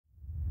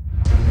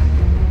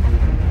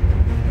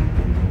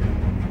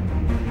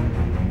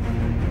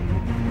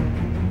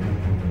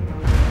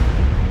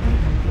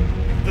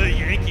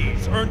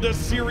the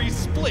series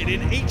split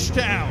in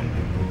H-Town.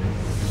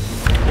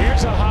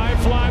 Here's a high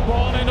fly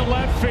ball into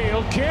left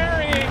field,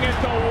 carrying at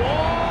the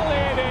wall.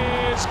 It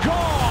is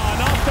gone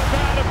off the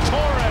bat of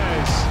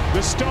Torres.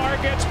 The star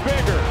gets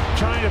bigger,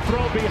 trying to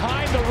throw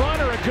behind the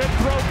runner. A good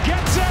throw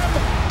gets him.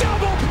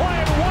 Double play,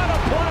 and what a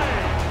play!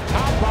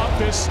 How about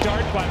this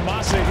start by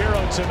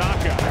Masahiro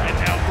Tanaka? And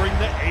now bring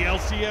the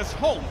ALCS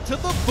home to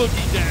the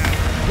Boogie Down.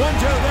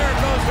 1-2, there it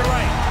goes to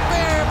right.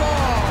 Fair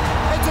ball.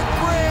 It's a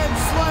grand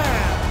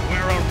slam.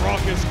 Where a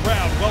raucous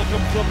crowd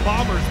welcomes the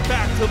Bombers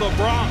back to the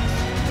Bronx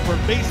for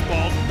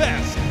baseball's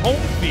best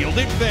home field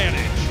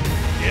advantage.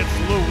 It's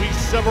Luis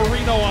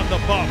Severino on the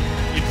bump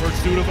in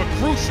pursuit of a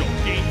crucial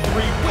Game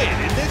 3 win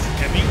in this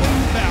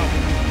heavyweight bout.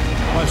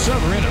 Well,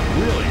 Severino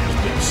really has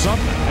been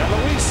something. And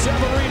Luis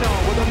Severino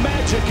with a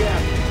magic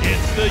act.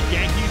 It's the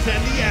Yankees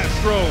and the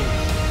Astros.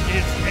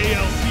 It's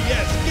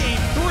ALCS Game